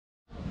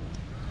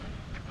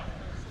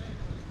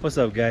What's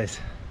up, guys?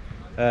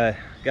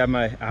 Got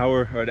my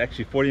hour, or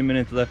actually 40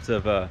 minutes left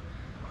of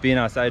being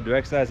outside to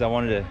exercise. I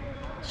wanted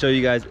to show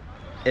you guys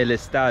El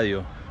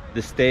Estadio,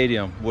 the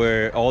stadium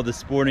where all the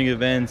sporting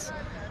events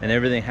and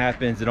everything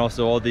happens, and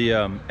also all the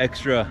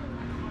extra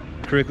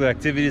curricular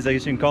activities, I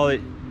guess you can call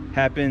it,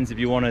 happens. If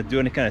you want to do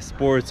any kind of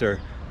sports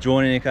or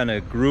join any kind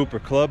of group or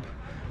club,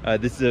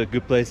 this is a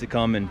good place to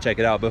come and check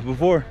it out. But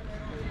before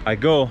I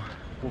go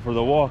for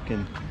the walk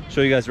and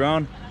show you guys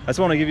around, I just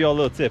want to give you all a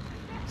little tip.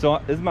 So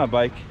this is my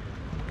bike.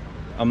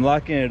 I'm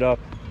locking it up,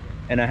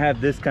 and I have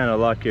this kind of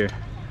lock here,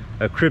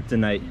 a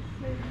kryptonite.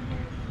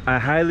 I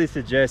highly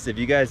suggest, if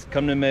you guys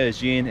come to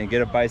Medellin and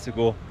get a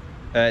bicycle,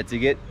 to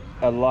get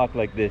a lock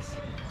like this,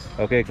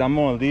 okay? Because I'm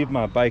gonna leave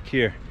my bike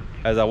here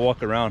as I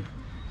walk around,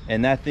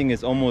 and that thing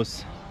is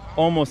almost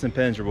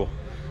impenetrable.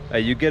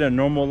 You get a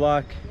normal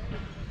lock,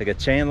 like a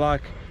chain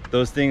lock,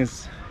 those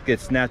things get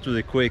snapped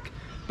really quick.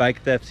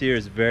 Bike theft here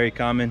is very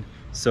common,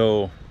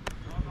 so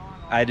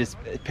I just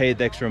paid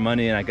the extra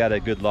money and I got a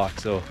good lock.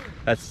 So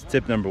that's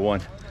tip number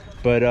one.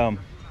 But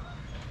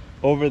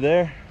over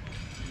there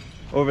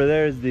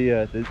is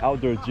the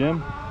outdoor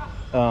gym.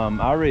 I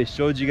already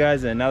showed you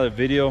guys in another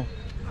video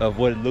of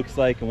what it looks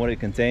like and what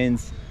it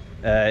contains.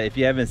 If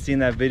you haven't seen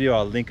that video,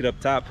 I'll link it up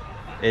top.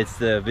 It's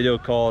the video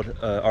called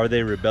Are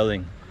They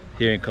Rebelling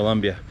here in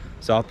Colombia.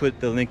 So I'll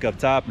put the link up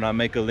top, and I'll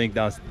make a link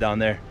down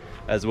there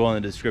as well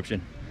in the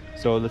description.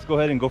 So let's go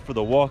ahead and go for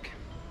the walk.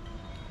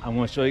 I'm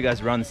going to show you guys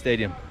around the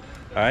stadium.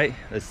 All right,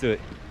 let's do it.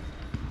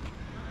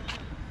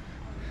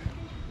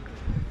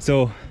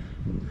 So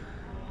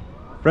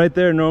right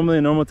there, normally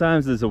in normal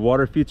times, there's a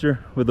water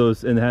feature with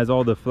those, and it has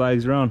all the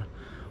flags around.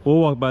 We'll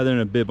walk by there in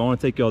a bit, but I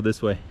want to take you all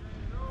this way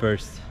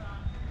first.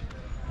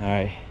 All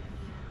right.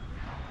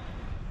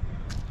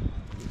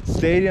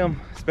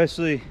 Stadium,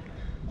 especially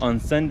on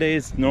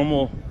Sundays,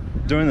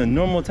 during the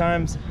normal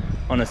times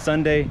on a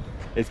Sunday,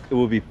 it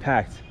will be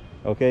packed.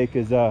 Okay,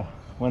 because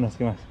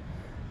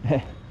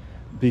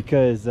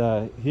because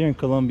here in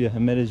Colombia,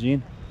 in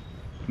Medellin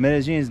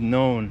is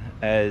known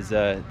as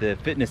the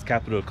fitness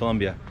capital of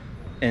Colombia,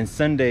 and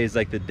Sunday is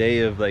like the day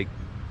of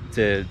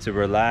to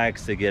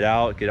relax, to get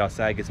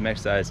outside, get some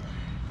exercise.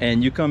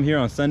 And you come here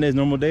on Sundays,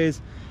 normal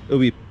days, it'll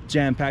be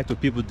jam-packed with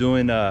people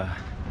doing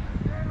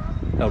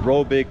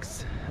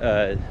aerobics,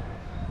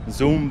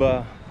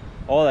 Zumba,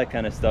 all that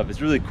kind of stuff.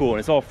 It's really cool, and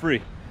it's all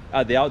free.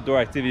 The outdoor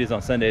activities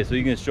on Sundays, so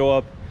you can show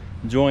up,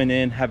 join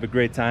in, have a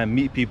great time,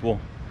 meet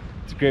people.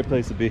 It's a great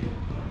place to be.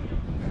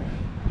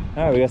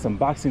 All right, we got some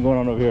boxing going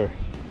on over here.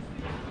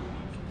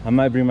 I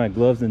might bring my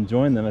gloves and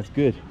join them. That's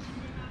good.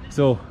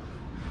 So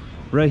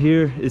right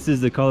here, this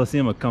is the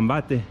Coliseum of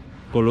Combate,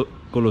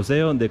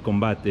 Coliseo de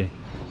Combate,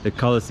 the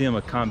Coliseum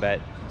of Combat.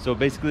 So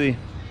basically,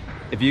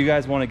 if you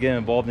guys want to get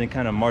involved in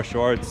kind of martial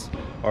arts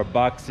or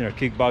boxing or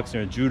kickboxing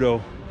or judo,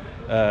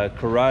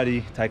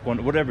 karate,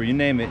 taekwondo, whatever, you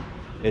name it,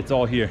 it's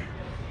all here.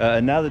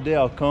 Another day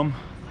I'll come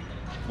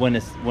when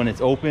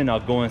it's open. I'll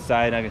go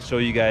inside and I can show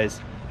you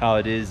guys how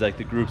it is, like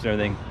the groups and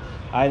everything.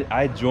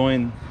 I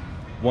joined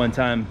one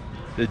time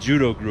the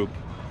judo group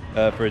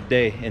for a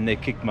day, and they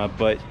kicked my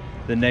butt.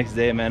 The next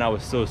day, man, I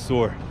was so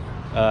sore.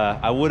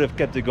 I would have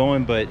kept it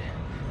going, but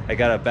I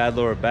got a bad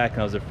lower back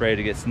and I was afraid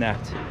to get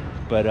snapped.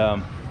 But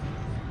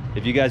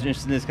if you guys are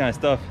interested in this kind of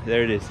stuff,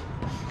 there it is.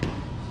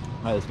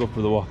 All right, let's go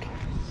for the walk.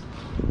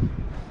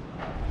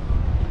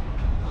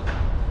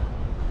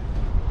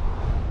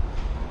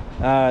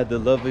 The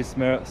lovely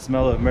smell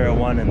of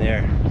marijuana in the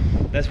air.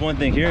 That's one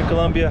thing here in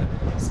Colombia.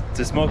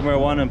 To smoke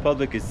marijuana in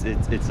public, it's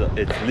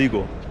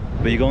legal,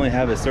 but you can only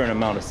have a certain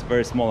amount, a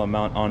very small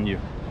amount on you.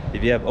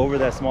 If you have over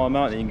that small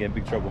amount, then you can get in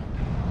big trouble.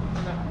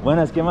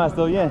 Buenas, ¿qué más?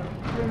 ¿Todo bien?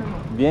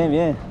 Bien,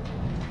 bien.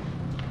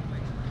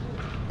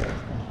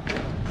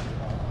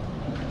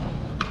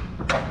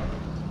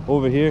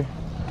 Over here,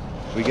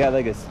 we got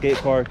like a skate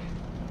park,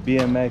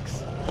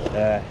 BMX.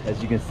 As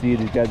you can see,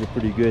 these guys are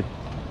pretty good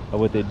at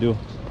what they do.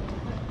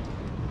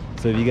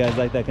 So if you guys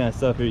like that kind of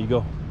stuff, here you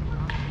go.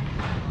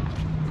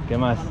 ¿Qué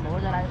más?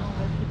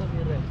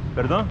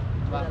 ¿Perdón?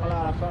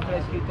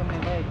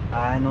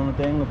 Ah, no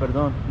tengo,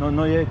 perdón. No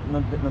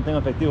tengo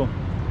efectivo.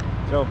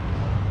 Chao.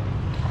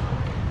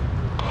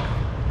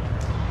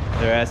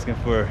 They're asking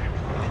for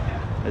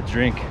a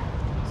drink,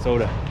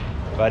 soda,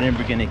 but I didn't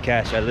bring any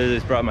cash. I literally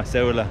just brought my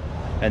cellular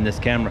and this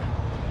camera.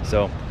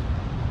 So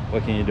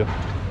what can you do?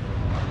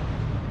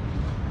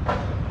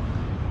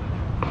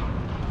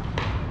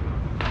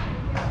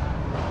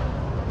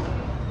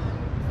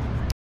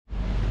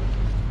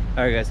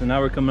 Alright guys, so now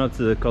we're coming up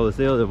to the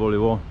Coliseo de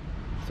Voleibol.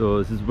 So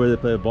this is where they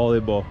play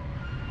volleyball.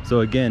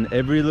 So again,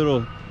 every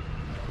little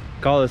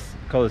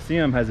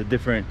Coliseum has a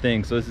different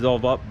thing. So this is all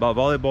about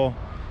volleyball.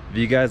 If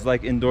you guys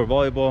like indoor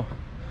volleyball,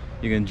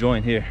 you can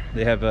join here.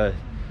 They have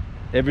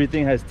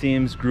everything has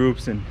teams,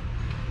 groups,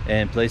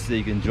 and places that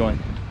you can join.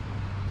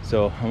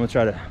 So I'm gonna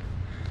try to,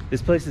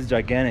 this place is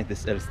gigantic,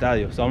 this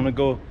Estadio. So I'm gonna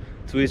go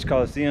to each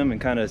Coliseum and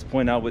kind of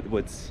point out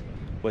what's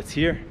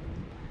here.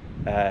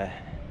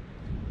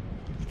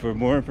 For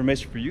more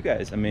information for you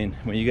guys. I mean,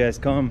 when you guys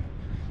come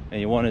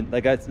and you want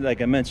to, like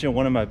I mentioned in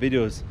one of my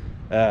videos,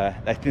 I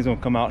think it's gonna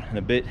come out in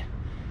a bit,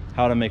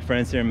 how to make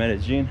friends here in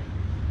Medellin.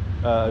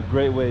 A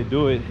great way to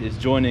do it is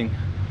joining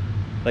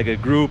like a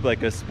group,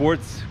 like a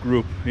sports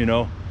group, you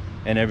know,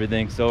 and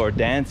everything, so, or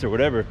dance or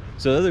whatever.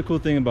 So the other cool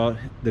thing about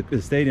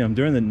the stadium,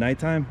 during the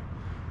nighttime,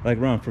 like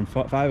around from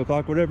 5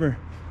 o'clock, whatever,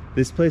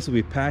 this place will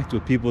be packed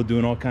with people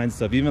doing all kinds of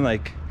stuff, even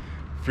like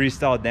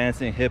freestyle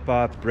dancing,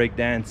 hip-hop, break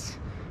dance,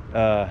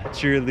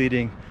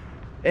 cheerleading,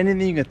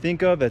 anything you can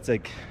think of that's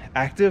like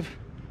active,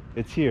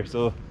 it's here.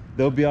 So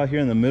they'll be out here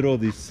in the middle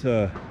of these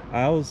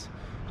aisles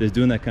just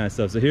doing that kind of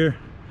stuff. So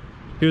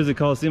here's the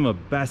Coliseum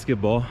of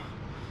basketball,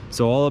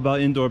 so all about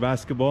indoor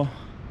basketball.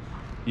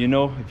 You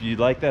know, if you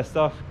like that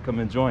stuff, come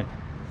and join.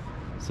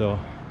 So all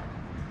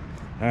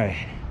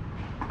right,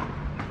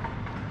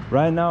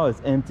 right now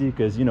it's empty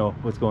because you know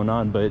what's going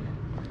on, but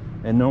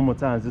in normal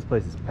times this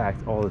place is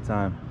packed all the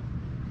time.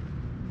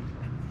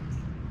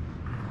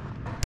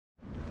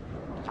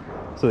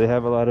 So they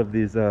have a lot of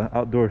these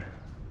outdoor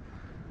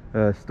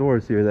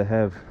stores here that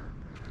have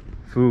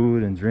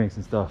food and drinks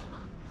and stuff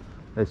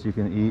that you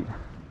can eat.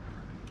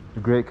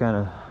 Great kind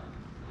of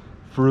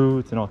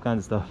fruits and all kinds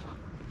of stuff.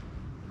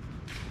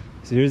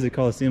 So here's the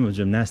Coliseum of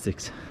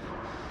gymnastics.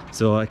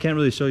 So I can't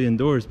really show you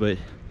indoors, but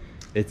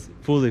it's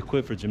fully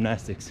equipped for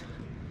gymnastics.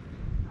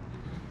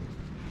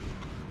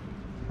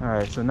 All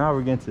right, so now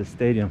we're getting to the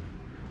stadium.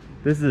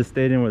 This is the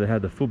stadium where they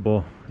have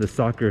the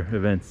soccer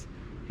events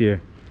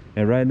here.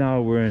 And right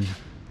now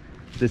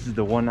this is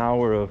the 1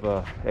 hour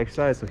of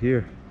exercise. So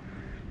here,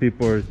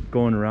 people are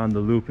going around the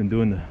loop and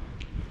doing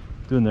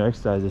their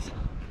exercises.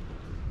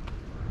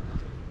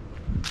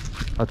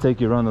 I'll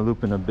take you around the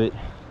loop in a bit,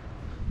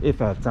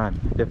 if I have time.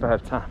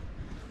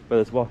 But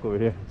let's walk over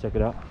here and check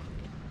it out.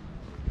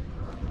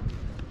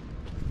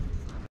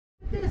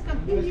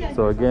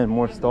 So again,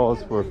 more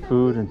stalls for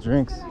food and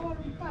drinks.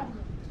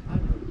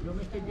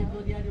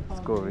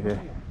 Let's go over here.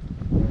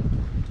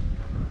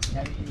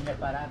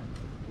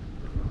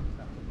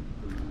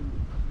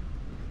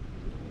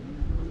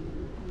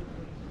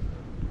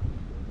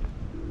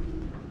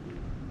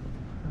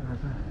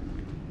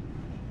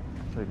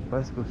 It's like a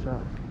bicycle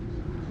shop.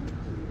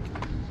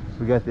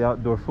 We got the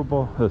outdoor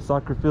football, the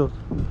soccer field.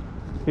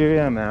 Here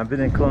I am, man. I've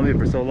been in Colombia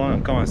for so long,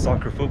 I'm calling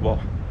soccer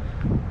football.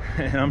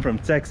 And I'm from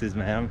Texas,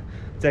 man.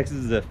 Texas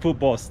is a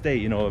football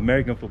state, you know,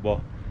 American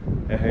football.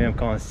 And here I'm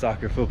calling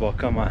soccer football.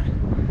 Come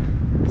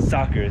on.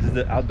 Soccer. This is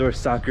the outdoor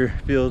soccer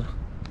field.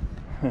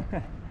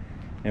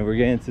 And we're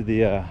getting to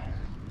the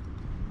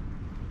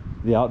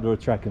outdoor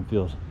track and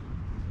field.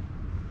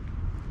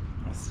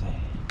 Let's see.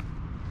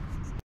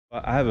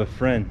 I have a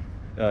friend,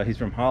 he's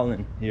from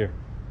Holland here,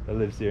 that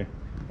lives here.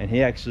 And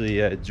he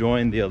actually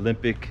joined the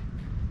Olympic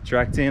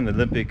track team, the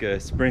Olympic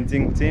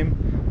sprinting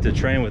team, to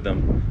train with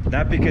them.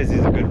 Not because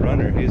he's a good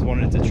runner, he just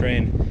wanted to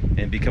train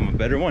and become a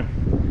better one.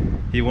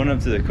 He went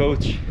up to the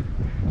coach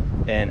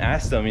and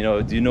asked him, you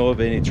know, do you know of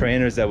any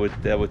trainers that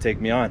would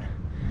take me on?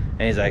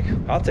 And he's like,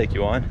 I'll take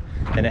you on.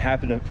 And it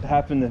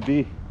happened to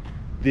be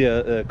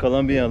the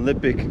Colombian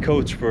Olympic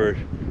coach for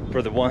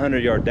the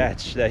 100-yard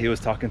dash that he was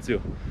talking to.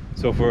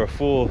 So for a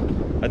full,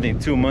 I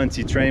think, 2 months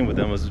he trained with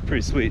them. It was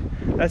pretty sweet.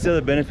 That's the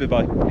other benefit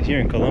about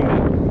here in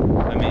Colombia.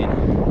 I mean,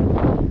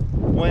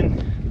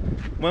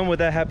 when would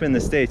that happen in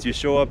the States? You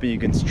show up and you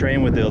can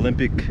train with the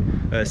Olympic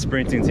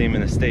sprinting team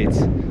in the States.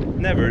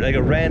 Never, like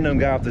a random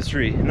guy off the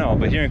street. No,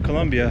 but here in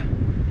Colombia,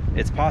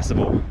 it's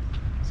possible.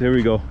 So here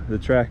we go, the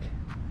track.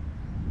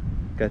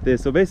 Got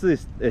this. So basically,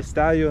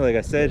 Estadio, like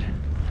I said,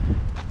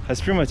 has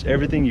pretty much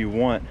everything you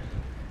want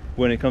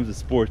when it comes to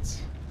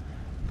sports.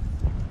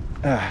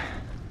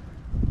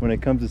 When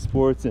it comes to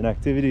sports and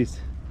activities,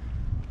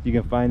 you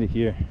can find it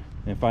here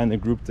and find the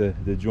group to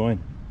join.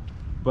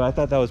 But I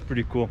thought that was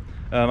pretty cool.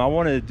 I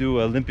wanted to do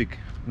Olympic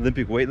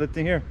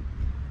weightlifting here,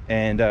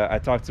 and I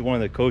talked to one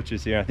of the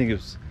coaches here. I think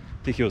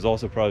he was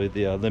also probably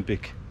the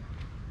Olympic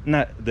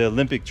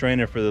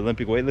trainer for the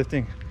Olympic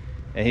weightlifting,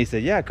 and he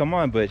said, yeah, come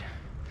on. But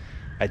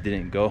I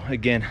didn't go.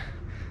 Again,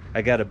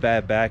 I got a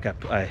bad back.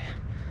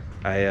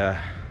 I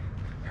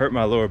hurt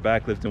my lower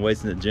back lifting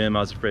weights in the gym. I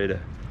was afraid to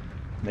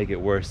make it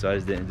worse, so I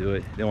just didn't do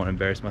it. Didn't want to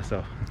embarrass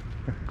myself.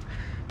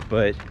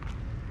 But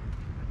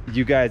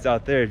you guys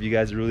out there, if you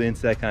guys are really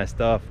into that kind of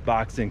stuff,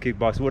 boxing,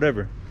 kickboxing,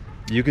 whatever,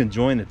 you can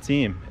join the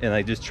team and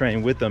like just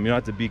train with them. You don't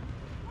have to be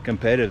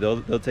competitive.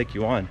 They'll take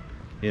you on,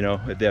 you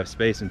know, if they have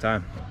space and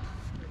time.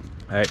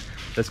 All right,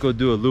 let's go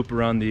do a loop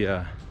around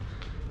the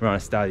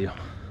Estadio.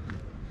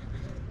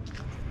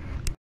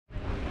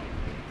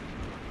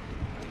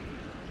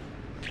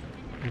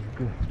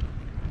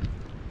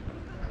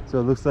 So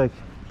it looks like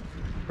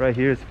right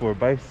here is for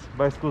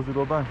bicycles to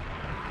go by,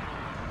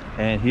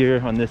 and here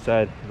on this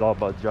side is all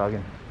about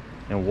jogging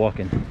and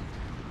walking.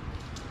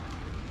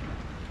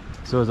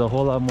 So there's a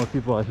whole lot more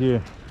people out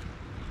here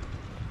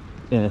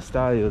in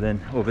Estadio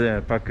than over there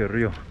in Parque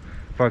Rio.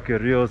 Parque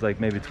Rio is like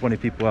maybe 20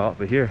 people out,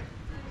 but here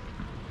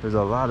there's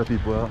a lot of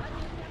people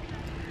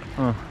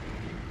out.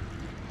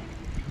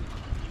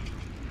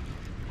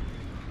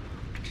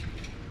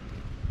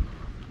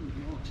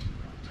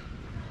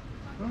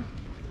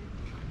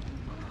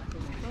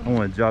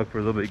 want to jog for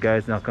a little bit,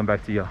 guys, and I'll come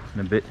back to y'all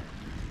in a bit.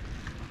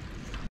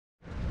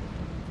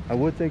 I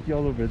would take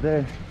y'all over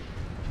there.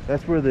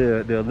 That's where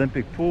the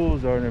Olympic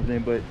pools are and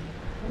everything, but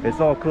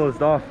it's all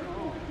closed off.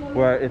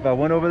 Where if I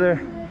went over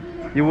there,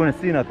 you wouldn't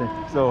see nothing.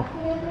 So,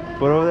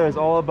 but over there is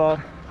all about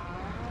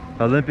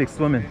Olympic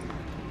swimming.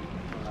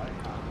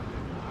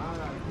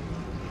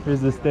 Here's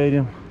the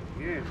stadium,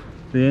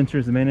 the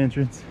entrance, the main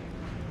entrance.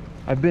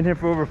 I've been here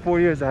for over 4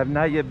 years. I have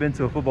not yet been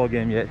to a football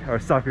game yet, or a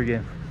soccer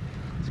game.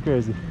 It's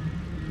crazy.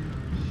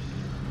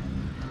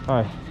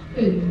 All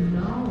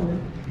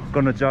right,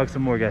 gonna jog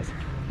some more, guys.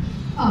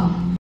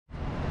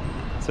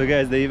 So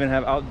guys, they even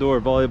have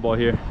outdoor volleyball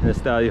here in the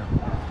Estadio.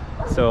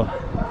 So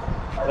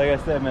like I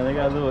said, man, they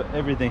got a little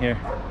everything here.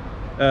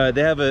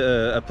 They have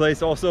a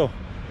place also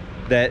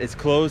that is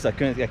closed. I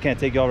can't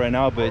take y'all right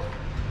now, but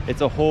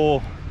it's a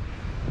whole,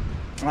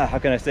 how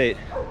can I say it?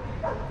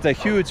 It's a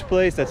huge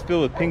place that's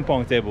filled with ping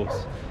pong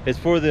tables. It's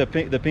for the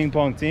ping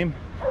pong team,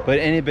 but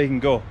anybody can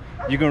go.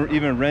 You can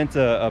even rent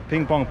a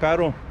ping pong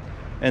paddle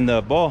and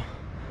the ball.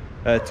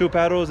 2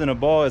 paddles and a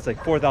ball is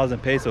like 4,000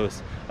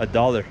 pesos,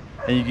 $1,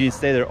 and you can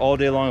stay there all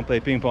day long and play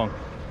ping pong.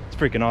 It's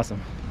freaking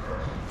awesome.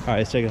 All right,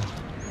 let's check it out.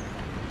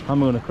 I'm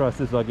gonna cross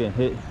this without getting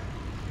hit.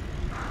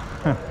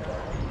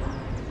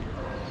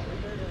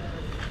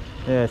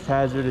 Yeah, it's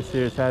hazardous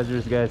here. It's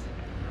hazardous, guys.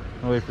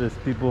 I'll wait for this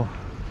people.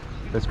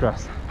 Let's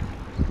cross.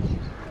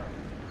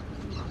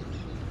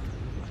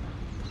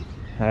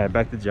 All right,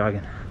 back to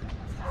jogging.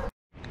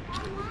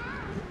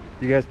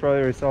 You guys probably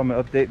already saw my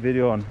update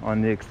video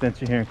on the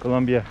extension here in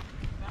Colombia.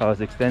 I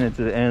was extended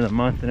to the end of the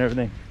month and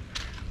everything.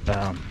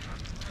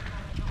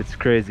 It's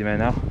crazy, man.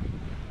 Now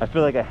I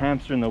feel like a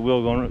hamster in the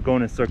wheel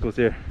going in circles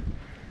here.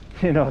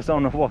 You know, so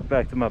I'm gonna walk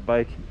back to my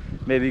bike,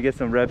 maybe get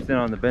some reps in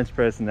on the bench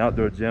press in the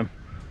outdoor gym.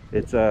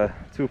 It's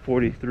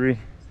 2:43,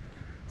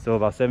 so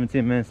about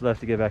 17 minutes left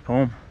to get back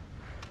home.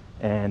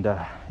 And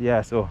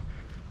yeah, so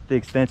the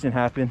extension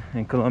happened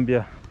in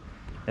Colombia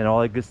and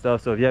all that good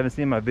stuff. So if you haven't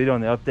seen my video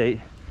on the update,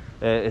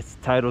 it's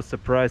titled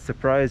 "Surprise,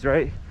 Surprise,"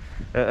 right?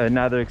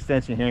 Another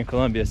extension here in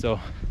Colombia. So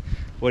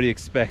what do you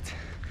expect?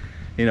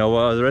 You know,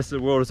 well, the rest of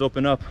the world is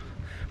open up,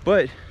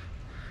 but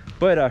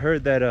I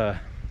heard that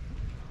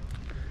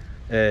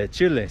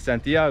Chile,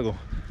 Santiago,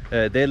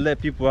 they let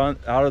people out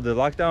of the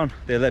lockdown.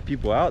 They let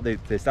people out.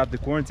 They stopped the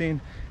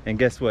quarantine, and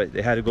guess what?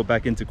 They had to go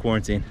back into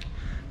quarantine.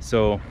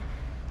 So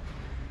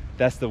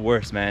that's the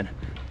worst, man.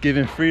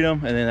 Giving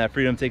freedom and then that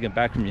freedom taken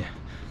back from you.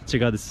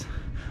 Check out this.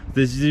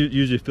 This is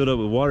usually filled up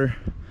with water,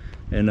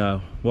 and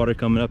water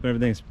coming up and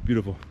everything. It's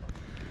beautiful.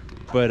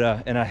 But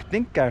and I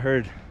think I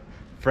heard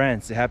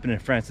France. It happened in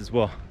France as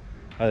well.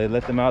 They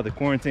let them out of the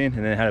quarantine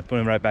and then had to put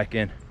them right back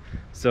in.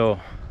 So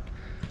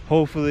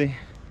hopefully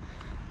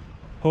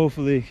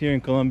here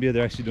in Colombia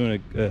they're actually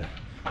doing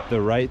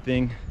the right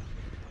thing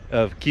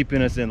of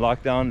keeping us in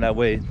lockdown. That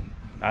way,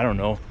 I don't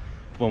know,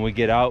 when we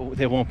get out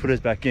they won't put us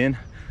back in.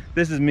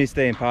 This is me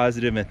staying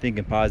positive and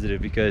thinking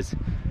positive, because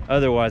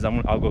otherwise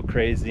I'll go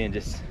crazy and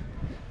just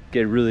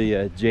get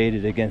really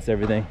jaded against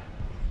everything.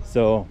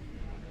 So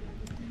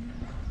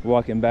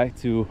walking back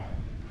to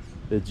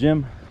the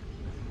gym,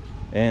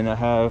 and I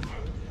have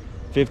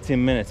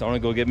 15 minutes. I want to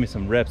go get me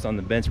some reps on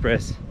the bench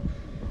press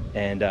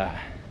and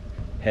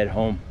head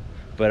home.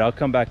 But I'll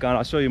come back on.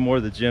 I'll show you more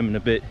of the gym in a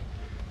bit,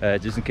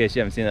 just in case you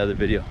haven't seen the other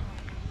video.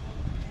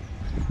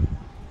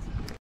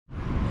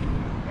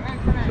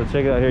 So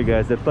check it out here,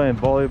 guys. They're playing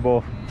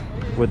volleyball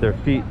with their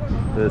feet,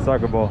 the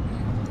soccer ball.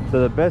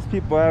 So the best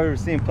people I've ever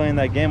seen playing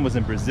that game was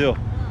in Brazil.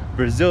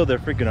 Brazil, they're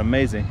freaking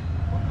amazing.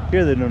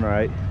 Here they're doing all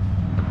right.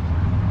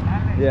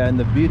 Yeah, and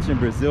the beach in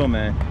Brazil,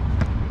 man,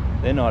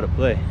 they know how to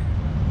play.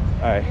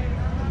 All right,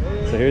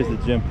 so here's the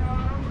gym.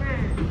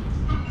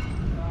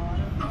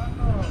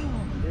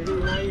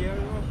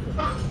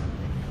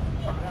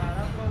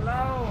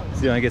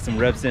 See, I get some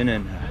reps in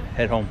and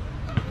head home.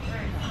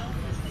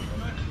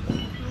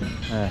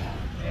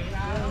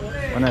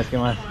 Buenas, ¿qué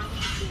más?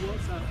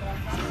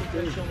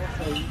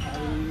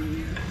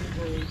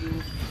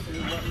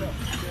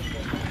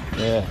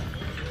 Yeah.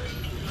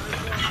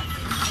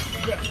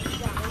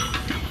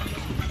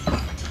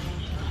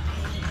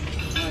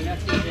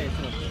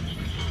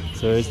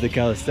 So there's the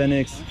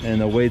calisthenics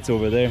and the weights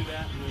over there.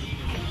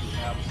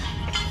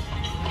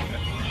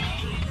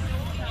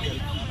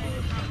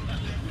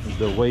 There's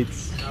the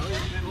weights.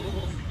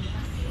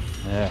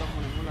 Yeah.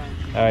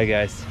 All right,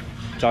 guys.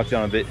 Talk to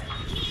you in a bit.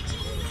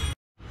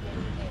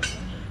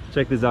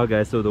 Check this out,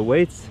 guys. So the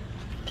weights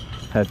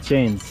have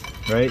chains,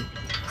 right?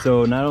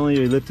 So not only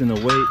are you lifting the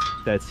weight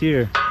that's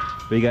here,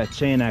 but you got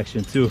chain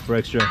action too for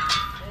extra.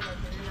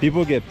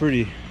 People get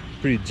pretty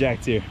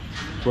jacked here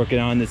working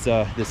on this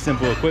this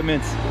simple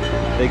equipment.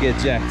 They get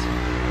jacked.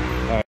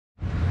 All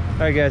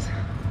right, guys,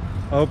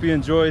 I hope you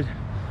enjoyed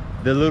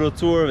the little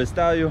tour of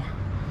Estadio.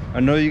 I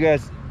know you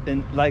guys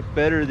like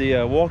better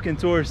the walking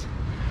tours.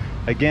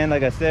 Again,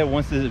 like I said,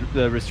 once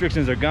the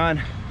restrictions are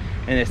gone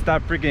and they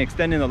stop freaking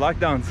extending the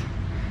lockdowns,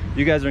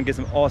 you guys are gonna get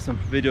some awesome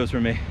videos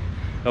from me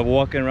of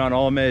walking around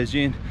all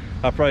Medellin.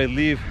 I'll probably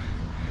leave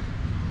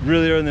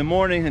really early in the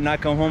morning and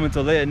not come home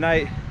until late at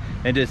night,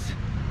 and just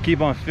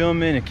keep on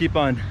filming and keep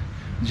on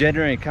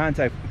generating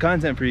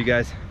content for you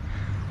guys.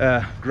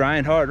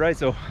 Grind hard, right?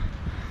 So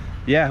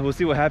yeah, we'll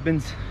see what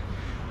happens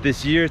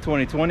this year,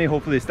 2020.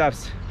 Hopefully it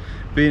stops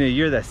being a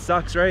year that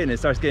sucks, right? And it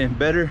starts getting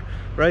better,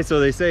 right? So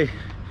they say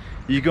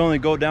you can only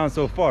go down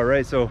so far,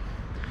 right? So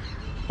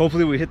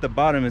hopefully we hit the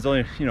bottom. It's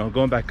only, you know,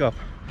 going back up.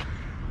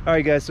 All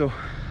right guys, so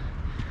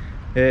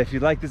if you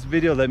like this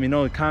video, let me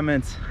know in the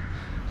comments.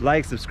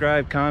 Like,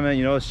 subscribe, comment,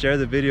 you know, share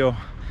the video,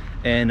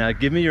 and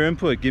give me your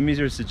input, give me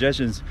your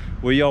suggestions.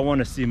 What y'all want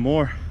to see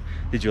more?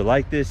 Did you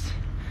like this?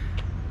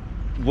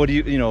 What do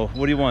you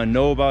want to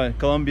know about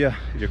Colombia?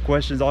 Your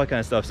questions, all that kind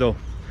of stuff. So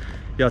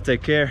y'all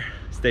take care,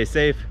 stay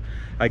safe.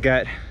 I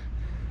got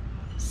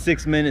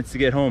 6 minutes to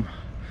get home,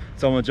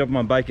 so I'm gonna jump on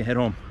my bike and head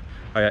home.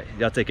 All right,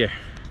 y'all take care.